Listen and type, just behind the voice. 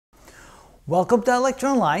Welcome to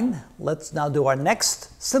Electron Line. Let's now do our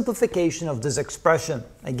next simplification of this expression.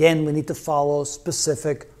 Again, we need to follow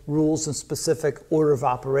specific rules and specific order of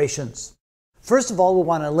operations. First of all, we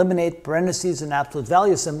want to eliminate parentheses and absolute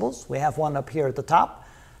value symbols. We have one up here at the top,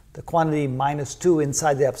 the quantity minus 2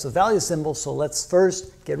 inside the absolute value symbol. So let's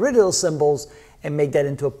first get rid of those symbols and make that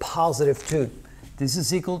into a positive 2. This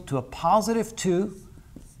is equal to a positive 2.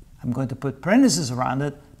 I'm going to put parentheses around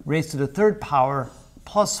it, raised to the third power,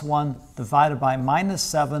 plus 1 divided by minus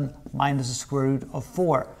 7 minus the square root of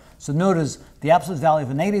 4. So notice the absolute value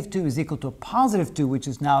of a negative 2 is equal to a positive 2, which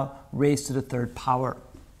is now raised to the third power.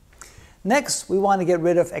 Next, we want to get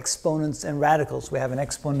rid of exponents and radicals. We have an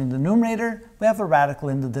exponent in the numerator, we have a radical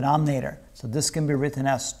in the denominator. So this can be written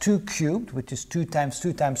as 2 cubed, which is 2 times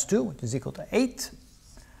 2 times 2, which is equal to 8,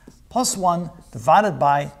 plus 1 divided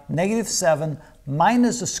by negative 7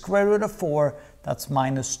 minus the square root of 4, that's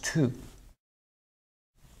minus 2.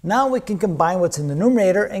 Now we can combine what's in the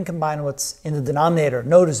numerator and combine what's in the denominator.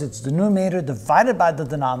 Notice it's the numerator divided by the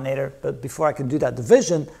denominator, but before I can do that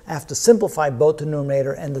division, I have to simplify both the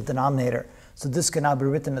numerator and the denominator. So this can now be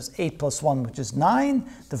written as 8 plus 1, which is 9,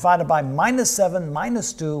 divided by minus 7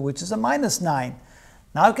 minus 2, which is a minus 9.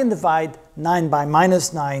 Now I can divide 9 by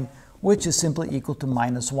minus 9, which is simply equal to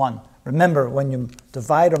minus 1. Remember, when you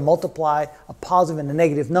divide or multiply a positive and a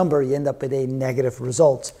negative number, you end up with a negative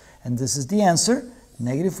result. And this is the answer.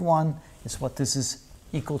 Negative 1 is what this is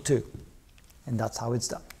equal to. And that's how it's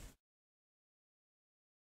done.